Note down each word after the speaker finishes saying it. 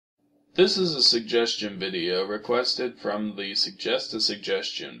This is a suggestion video requested from the Suggest a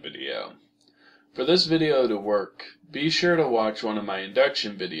Suggestion video. For this video to work, be sure to watch one of my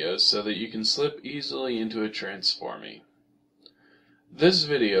induction videos so that you can slip easily into a trance for me. This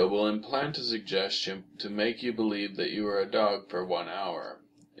video will implant a suggestion to make you believe that you are a dog for 1 hour.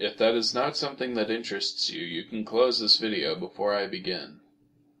 If that is not something that interests you, you can close this video before I begin.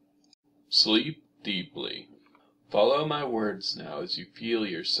 Sleep deeply. Follow my words now as you feel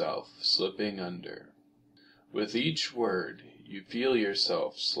yourself slipping under. With each word, you feel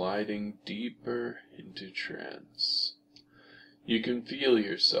yourself sliding deeper into trance. You can feel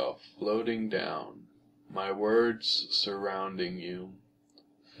yourself floating down, my words surrounding you,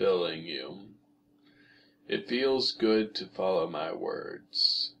 filling you. It feels good to follow my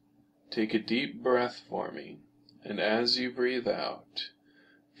words. Take a deep breath for me, and as you breathe out,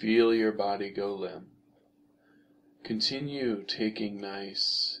 feel your body go limp. Continue taking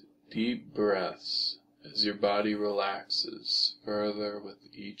nice, deep breaths as your body relaxes further with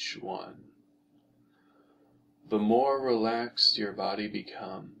each one. The more relaxed your body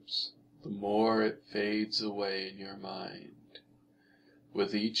becomes, the more it fades away in your mind.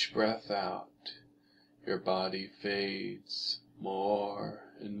 With each breath out, your body fades more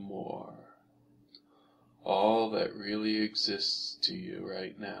and more. All that really exists to you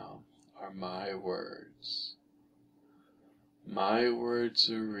right now are my words. My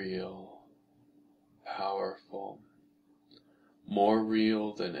words are real, powerful, more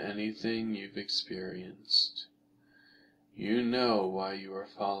real than anything you've experienced. You know why you are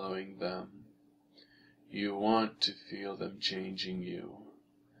following them. You want to feel them changing you,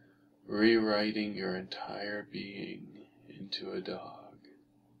 rewriting your entire being into a dog.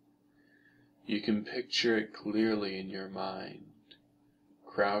 You can picture it clearly in your mind,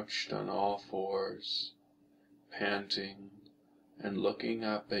 crouched on all fours, panting, and looking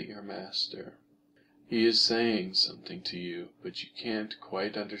up at your master. He is saying something to you, but you can't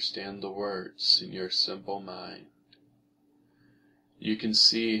quite understand the words in your simple mind. You can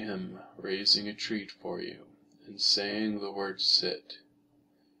see him raising a treat for you and saying the word sit.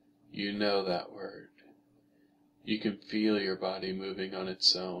 You know that word. You can feel your body moving on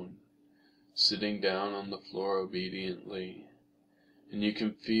its own, sitting down on the floor obediently, and you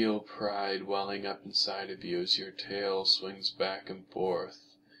can feel pride welling up inside of you as your tail swings back and forth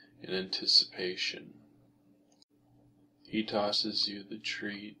in anticipation. He tosses you the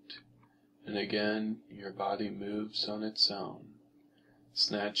treat, and again your body moves on its own,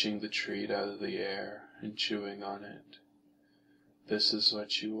 snatching the treat out of the air and chewing on it. This is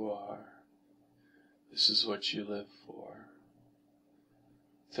what you are. This is what you live for.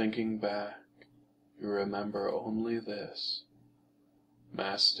 Thinking back, you remember only this.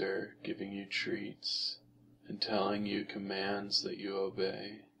 Master giving you treats and telling you commands that you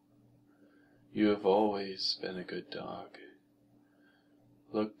obey. You have always been a good dog.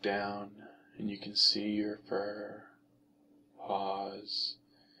 Look down and you can see your fur, paws,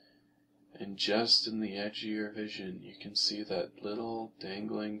 and just in the edge of your vision you can see that little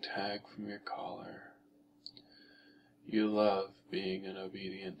dangling tag from your collar. You love being an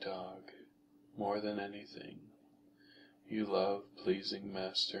obedient dog more than anything. You love pleasing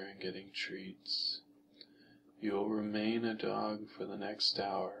Master and getting treats. You will remain a dog for the next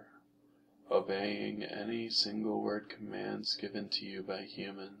hour, obeying any single word commands given to you by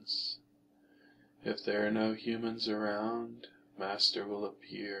humans. If there are no humans around, Master will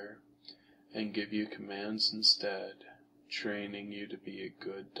appear and give you commands instead, training you to be a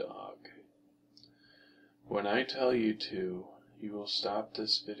good dog. When I tell you to, you will stop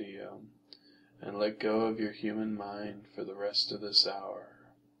this video and let go of your human mind for the rest of this hour.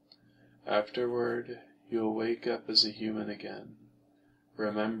 Afterward, you'll wake up as a human again,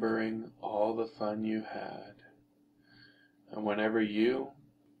 remembering all the fun you had. And whenever you,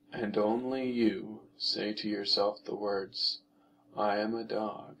 and only you, say to yourself the words, "I am a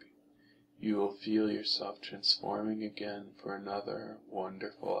dog," you will feel yourself transforming again for another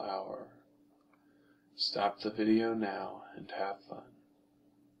wonderful hour. Stop the video now and have fun.